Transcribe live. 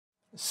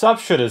Sup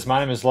shitters, my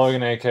name is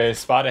Logan aka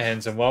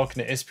Spiderhands and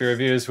welcome to SP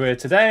Reviews, where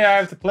today I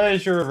have the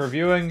pleasure of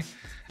reviewing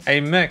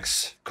a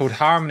mix called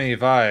Harmony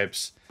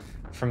Vibes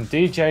from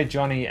DJ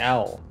Johnny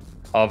L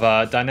of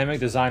Dynamic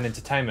Design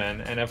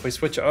Entertainment. And if we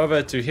switch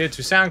over to here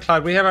to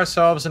SoundCloud, we have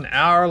ourselves an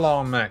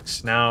hour-long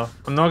mix. Now,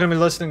 I'm not going to be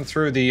listening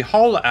through the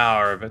whole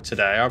hour of it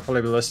today. I'll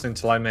probably be listening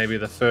to like maybe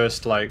the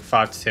first like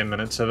 5 to 10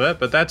 minutes of it,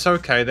 but that's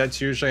okay. That's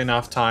usually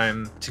enough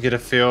time to get a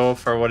feel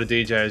for what a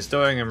DJ is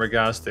doing in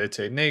regards to their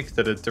technique,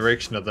 the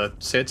direction of the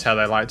sets, how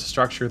they like to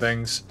structure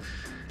things,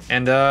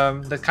 and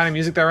the kind of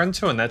music they're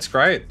into, and that's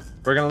great.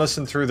 We're going to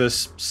listen through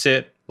this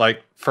set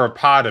like for a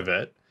part of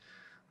it,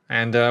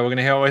 and we're going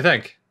to hear what we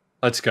think.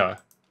 Let's go.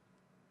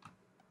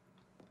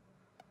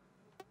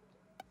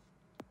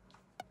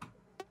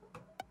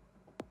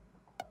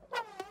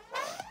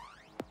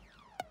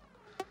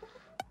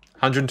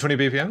 $120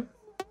 BPM.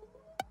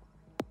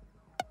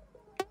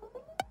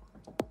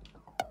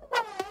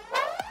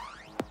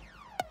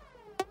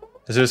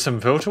 Is there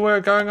some filter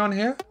work going on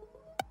here?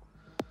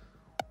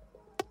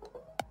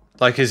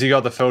 Like, has he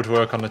got the filter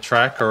work on the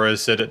track, or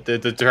is it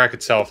the track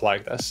itself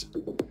like this?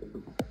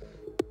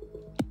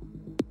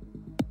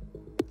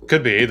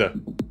 Could be either,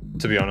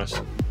 to be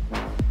honest.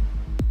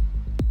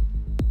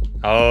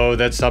 Oh,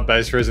 that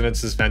sub-bass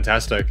resonance is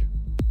fantastic.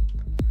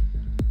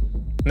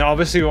 Now,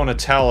 obviously, we want to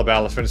tell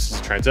about, for instance,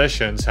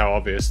 transitions, how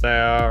obvious they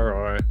are,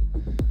 or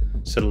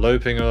sort of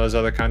looping, or those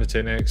other kind of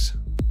techniques.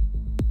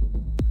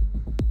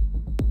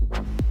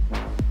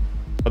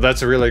 Well,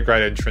 that's a really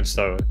great entrance,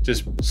 though.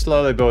 Just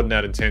slowly building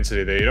that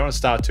intensity there. You don't want to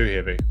start too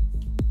heavy.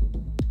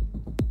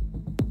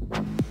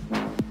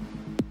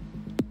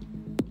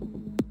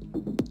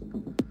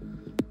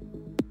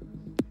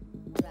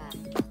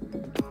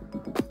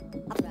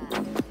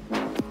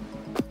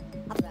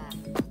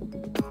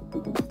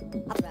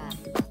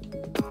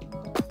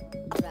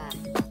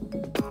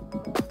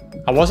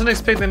 I wasn't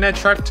expecting that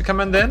track to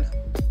come in then.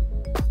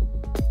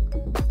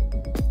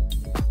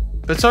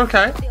 But it's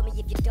okay.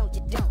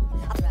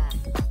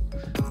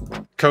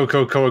 Cool,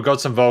 cool, cool. We've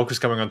got some vocals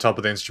coming on top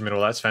of the instrumental.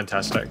 That's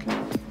fantastic.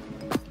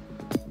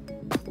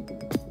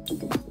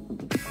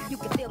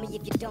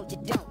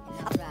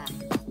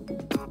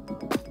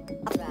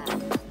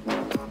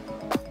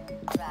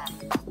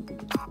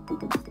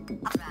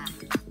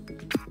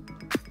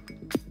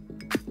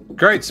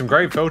 Great, some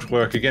great filter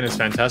work. Again, it's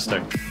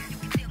fantastic.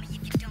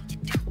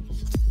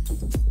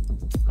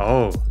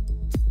 Oh.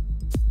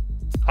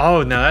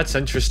 Oh, now that's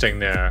interesting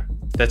there.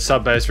 That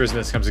sub-bass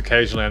resonance comes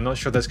occasionally. I'm not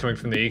sure if that's coming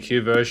from the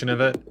EQ version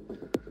of it.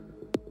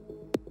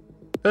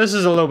 This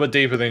is a little bit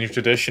deeper than your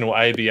traditional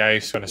ABA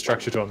kind of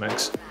structure to a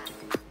mix.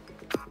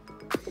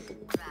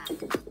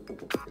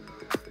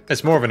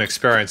 It's more of an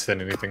experience than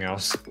anything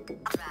else.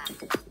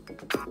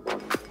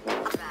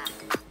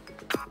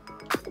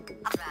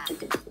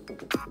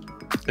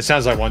 It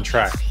sounds like one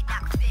track.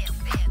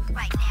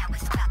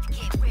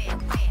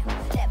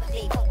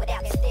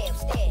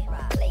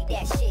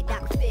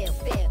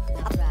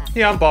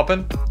 Yeah, I'm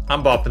bopping.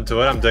 I'm bopping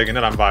to it. I'm digging it.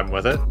 I'm vibing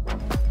with it.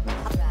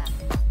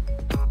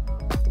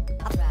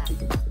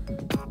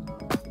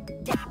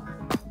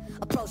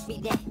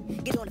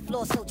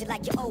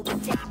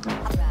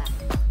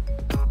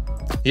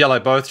 Yeah,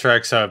 like both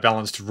tracks are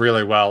balanced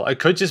really well. It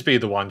could just be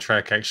the one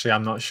track, actually.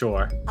 I'm not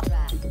sure.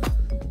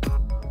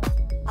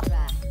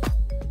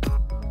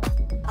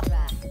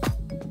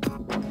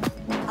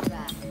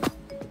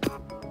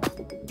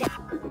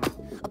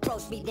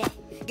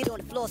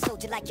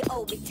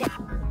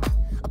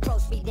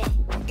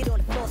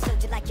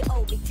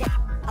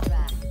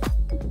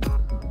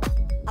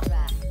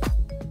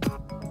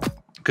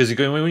 Because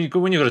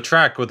when you got a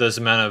track with this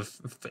amount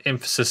of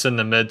emphasis in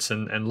the mids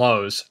and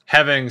lows,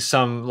 having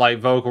some like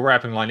vocal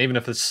rapping line, even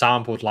if it's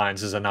sampled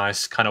lines, is a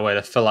nice kind of way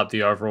to fill up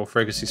the overall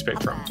frequency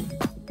spectrum.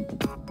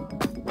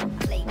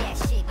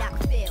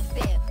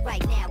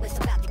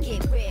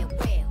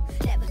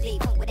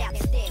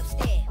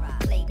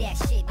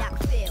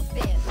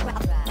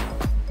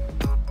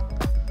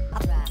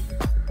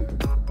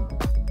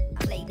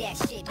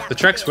 The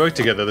tracks work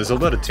together. There's a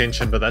lot of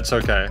tension, but that's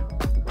okay.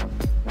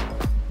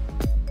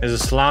 There's a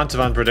slant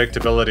of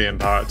unpredictability in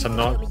parts. I'm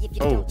not...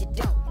 Oh.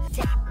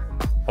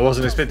 I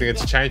wasn't expecting it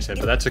to change then,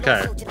 but that's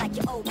okay.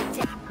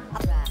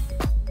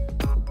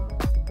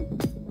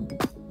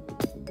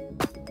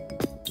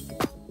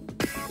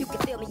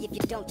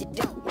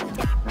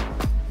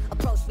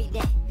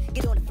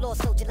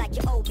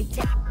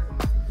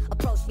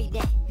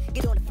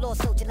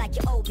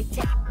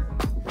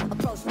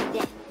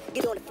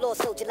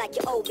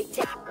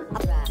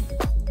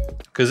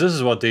 Because this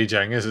is what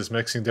DJing is, it's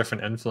mixing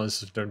different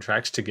influences of different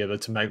tracks together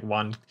to make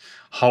one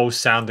whole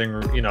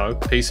sounding, you know,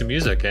 piece of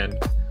music, and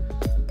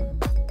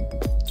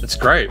it's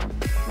great.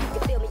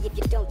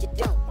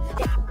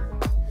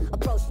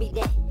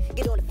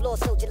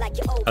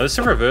 Oh, there's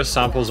some reverse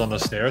samples on the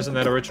snares in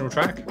that original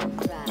track.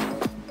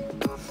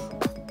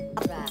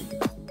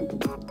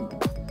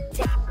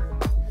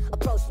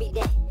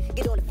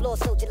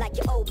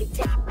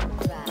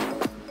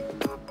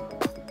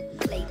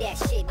 Play that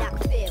shit, I can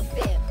feel.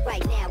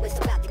 Right now it's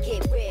about to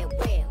get real.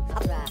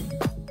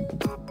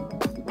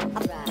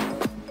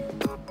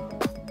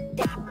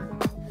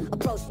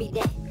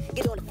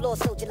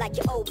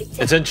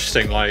 It's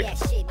interesting, like,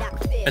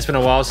 it's been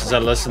a while since I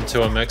listened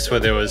to a mix where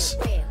there was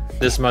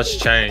this much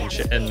change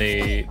in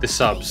the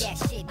subs.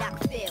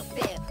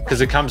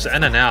 Because it comes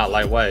in and out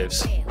like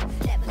waves.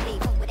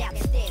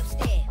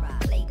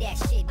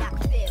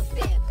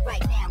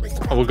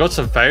 Oh, we got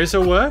some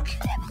phaser work?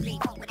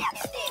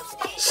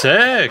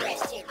 Sick!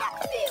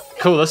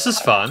 Cool, this is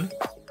fun.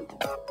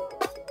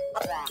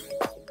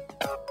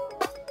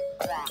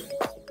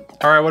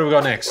 Alright, what do we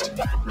got next?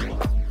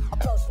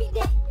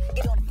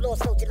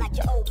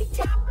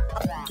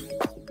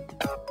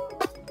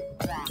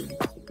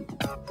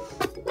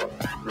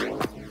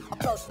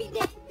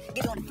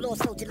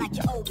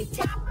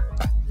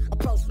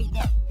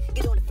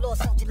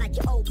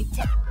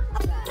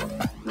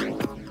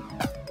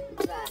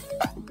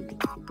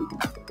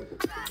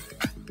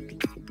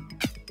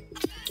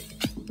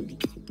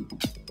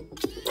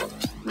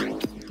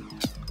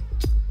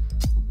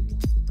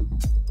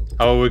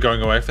 Oh, we're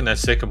going away from that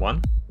second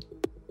one.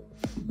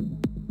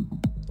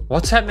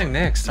 What's happening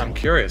next? I'm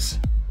curious.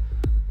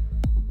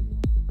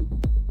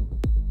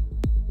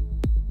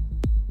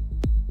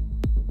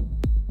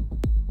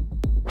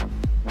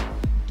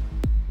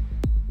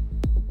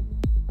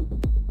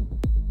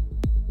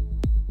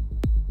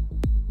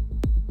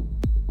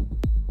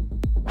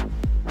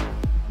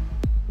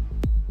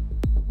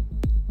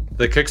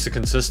 The kicks are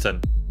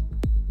consistent,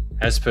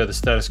 as per the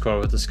status quo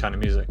with this kind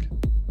of music.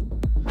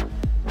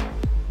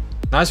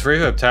 Nice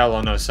reverb tail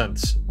on no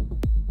synths.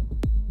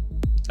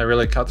 They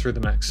really cut through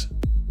the mix.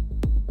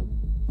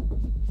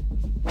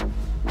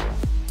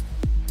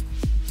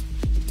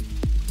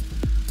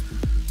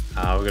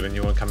 We've got a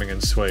new one coming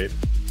in sweet.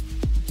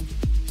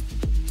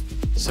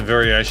 Some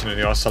variation in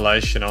the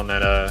oscillation on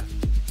that.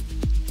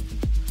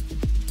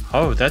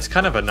 Oh, that's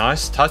kind of a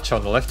nice touch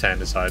on the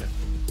left-hand side.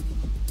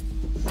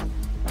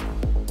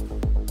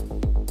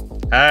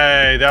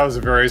 Hey, that was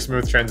a very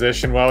smooth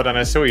transition. Well done.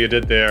 I see what you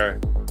did there,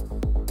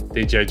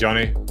 DJ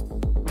Johnny.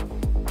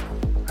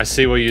 I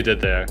see what you did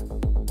there.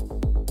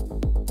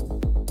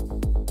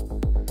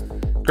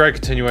 Great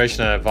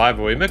continuation of that vibe.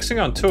 We're mixing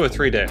on 2 or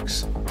 3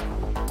 decks.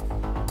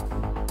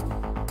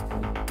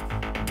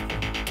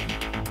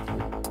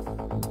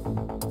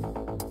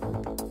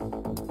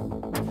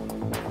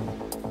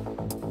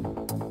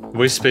 Are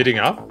we speeding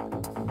up?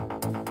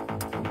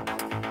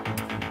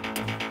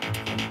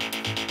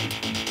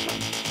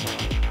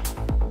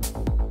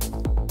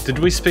 Did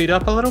we speed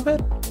up a little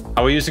bit?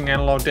 Are we using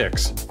analog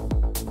decks?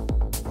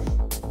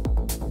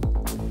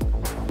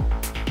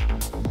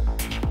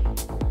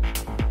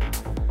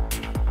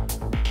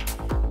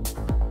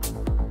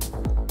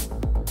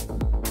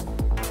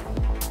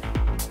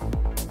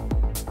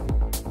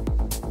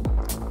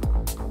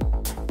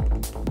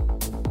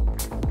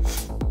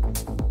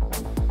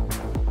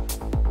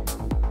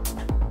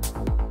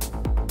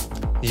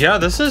 Yeah,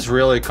 this is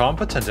really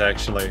competent,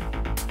 actually.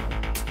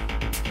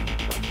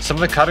 Some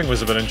of the cutting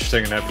was a bit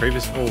interesting in that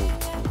previous... Ooh.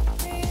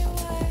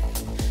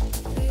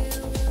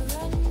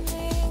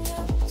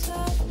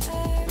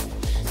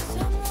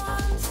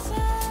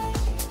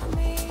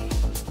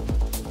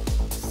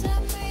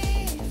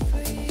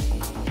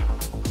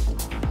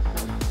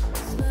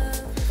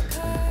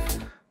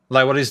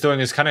 Like, what he's doing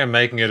is kind of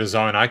making it his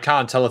own. I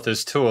can't tell if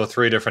there's 2 or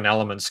 3 different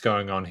elements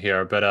going on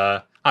here,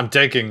 but I'm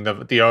digging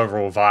the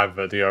overall vibe of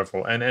it, the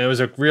overall. And it was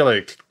a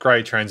really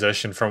great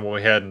transition from what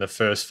we had in the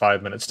first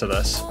 5 minutes to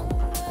this.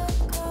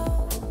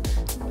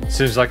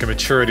 Seems like a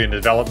maturity and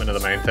development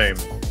of the main theme.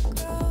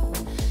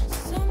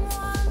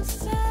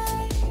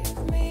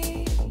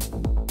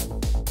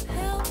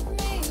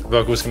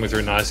 Vocals coming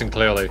through nice and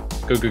clearly.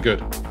 Good, good,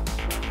 good.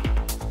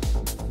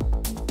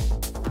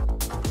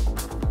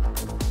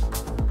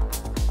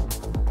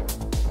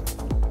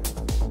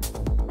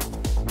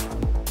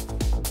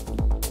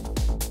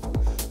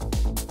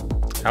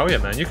 Hell yeah,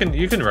 man! You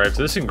can rave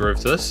to this and groove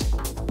to this.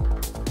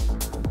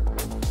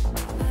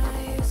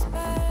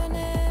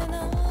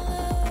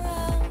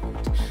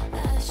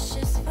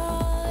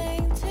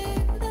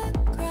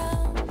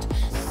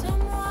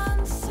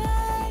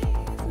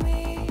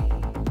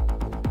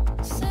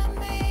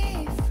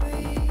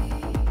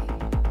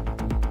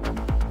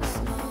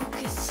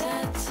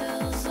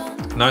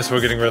 Nice,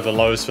 we're getting rid of the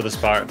lows for this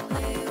part.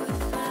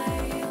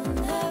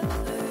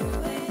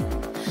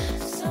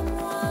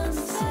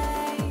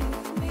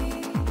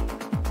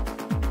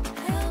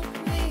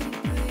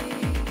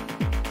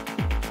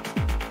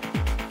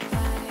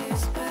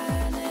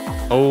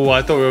 Oh,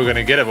 I thought we were going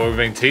to get it, but we're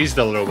being teased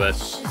a little bit.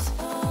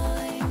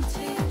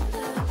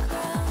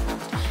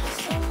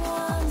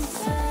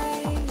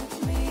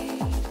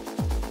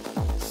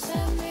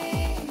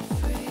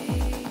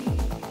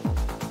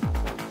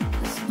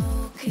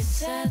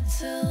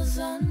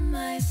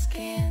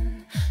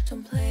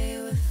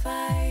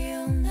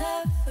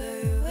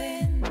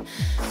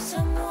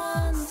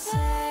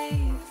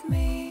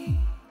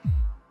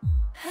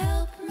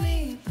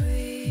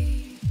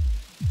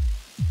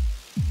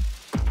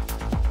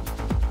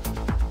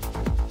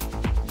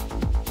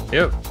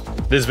 Yep,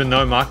 there's been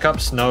no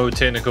markups, no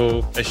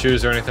technical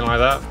issues or anything like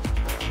that.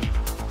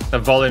 The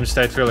volume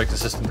stayed fairly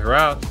consistent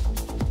throughout.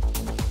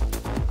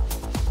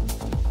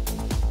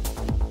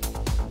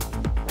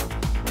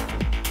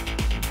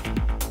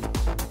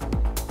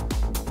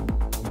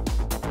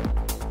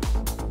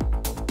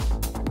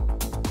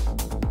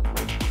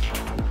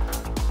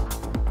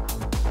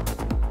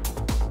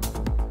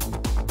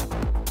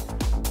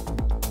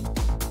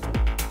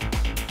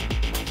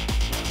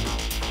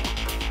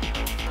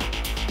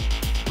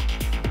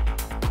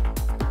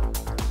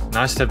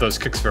 Nice to have those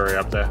kicks very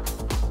up there.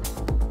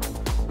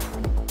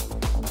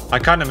 I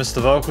kind of miss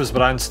the vocals,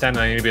 but I understand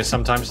they need to be a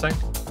sometimes thing.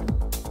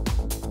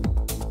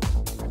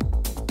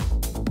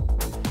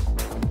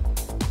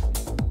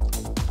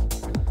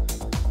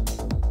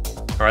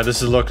 Alright,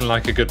 this is looking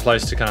like a good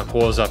place to kind of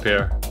pause up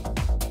here.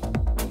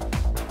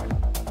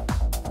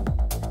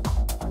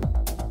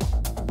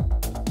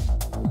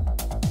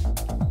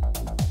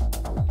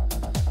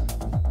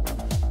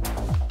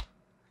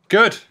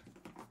 Good.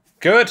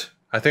 Good.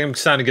 I think I'm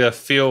starting to get a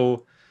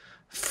feel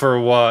for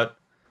what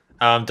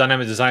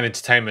Dynamic Design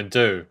Entertainment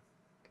do.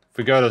 If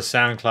we go to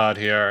SoundCloud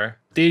here,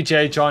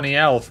 DJ Johnny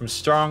L from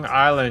Strong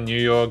Island,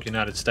 New York,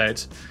 United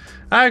States.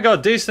 I got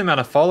a decent amount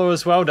of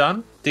followers, well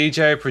done.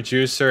 DJ,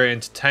 producer,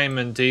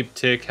 entertainment, deep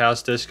tech,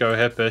 house disco,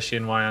 hip-ish,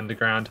 NY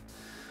underground.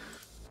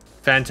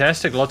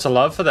 Fantastic, lots of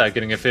love for that.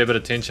 Getting a fair bit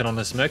of attention on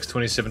this mix.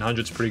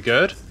 2700's pretty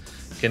good.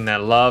 Getting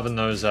that love and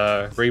those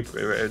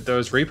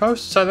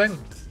reposts, I think.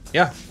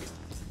 Yeah.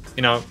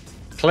 You know,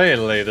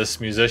 clearly this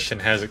musician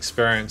has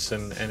experience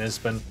and has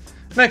been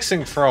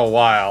mixing for a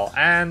while,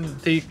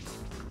 and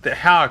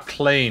how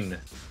clean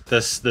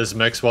this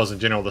mix was in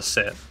general, the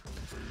set.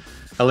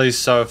 At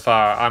least so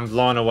far, I'm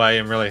blown away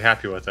and really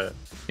happy with it.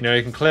 You know,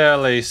 you can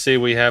clearly see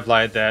we have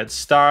like that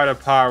starter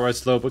part where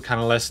it's a little bit kind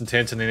of less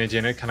intense in energy,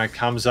 and it kind of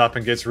comes up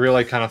and gets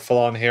really kind of full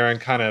on here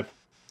and kind of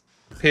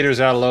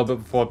peters out a little bit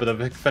before a bit of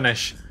a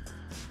finish.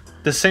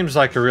 This seems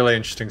like a really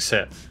interesting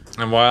set.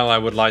 And while I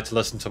would like to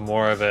listen to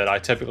more of it, I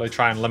typically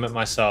try and limit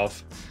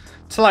myself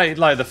to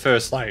like the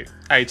first 8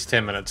 to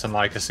 10 minutes in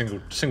like a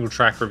single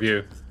track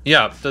review.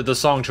 Yeah, the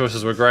song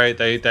choices were great.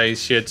 They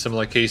shared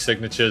similar key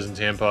signatures and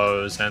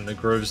tempos, and the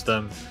grooves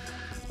them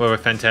were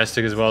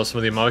fantastic as well. Some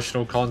of the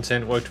emotional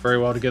content worked very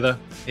well together.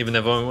 Even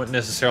though they weren't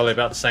necessarily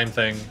about the same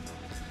thing,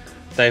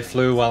 they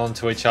flew well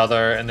into each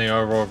other, and the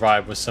overall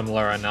vibe was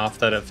similar enough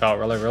that it felt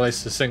really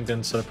succinct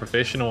and sort of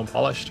professional and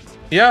polished.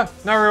 Yeah,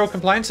 no real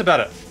complaints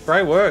about it.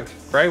 Great work,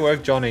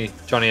 Johnny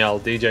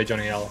L, DJ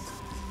Johnny L.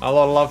 A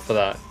lot of love for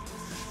that.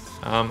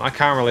 I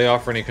can't really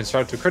offer any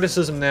constructive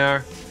criticism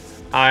there.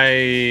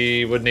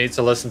 I would need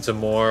to listen to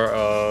more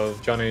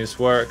of Johnny's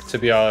work to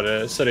be able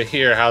to sort of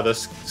hear how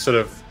this sort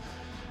of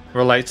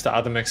relates to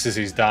other mixes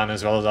he's done,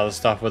 as well as other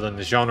stuff within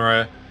the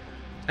genre.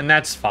 And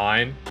that's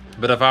fine.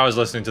 But if I was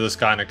listening to this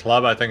guy in a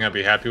club, I think I'd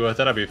be happy with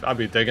it. I'd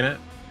be digging it.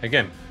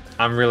 Again,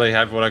 I'm really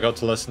happy with what I got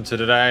to listen to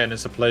today, and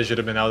it's a pleasure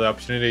to have the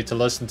opportunity to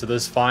listen to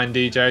this fine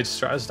DJ just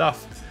try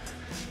stuff.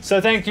 So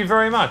thank you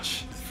very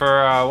much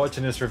for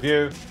watching this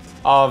review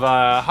of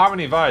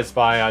Harmony Vibes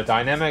by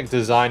Dynamic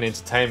Design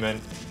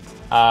Entertainment,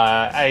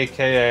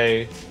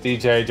 aka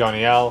DJ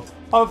Johnny L.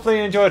 Hopefully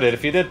you enjoyed it.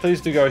 If you did,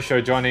 please do go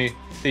show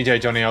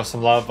DJ Johnny L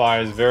some love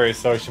via his various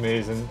social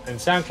medias and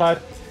SoundCloud.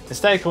 And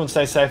stay cool and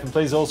stay safe, and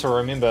please also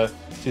remember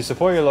to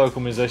support your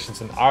local musicians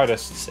and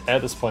artists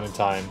at this point in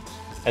time,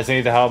 as they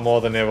need the help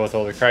more than ever with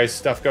all the crazy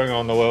stuff going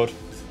on in the world.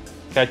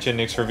 Catch you in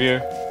the next review.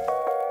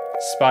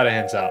 Spider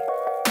hands out.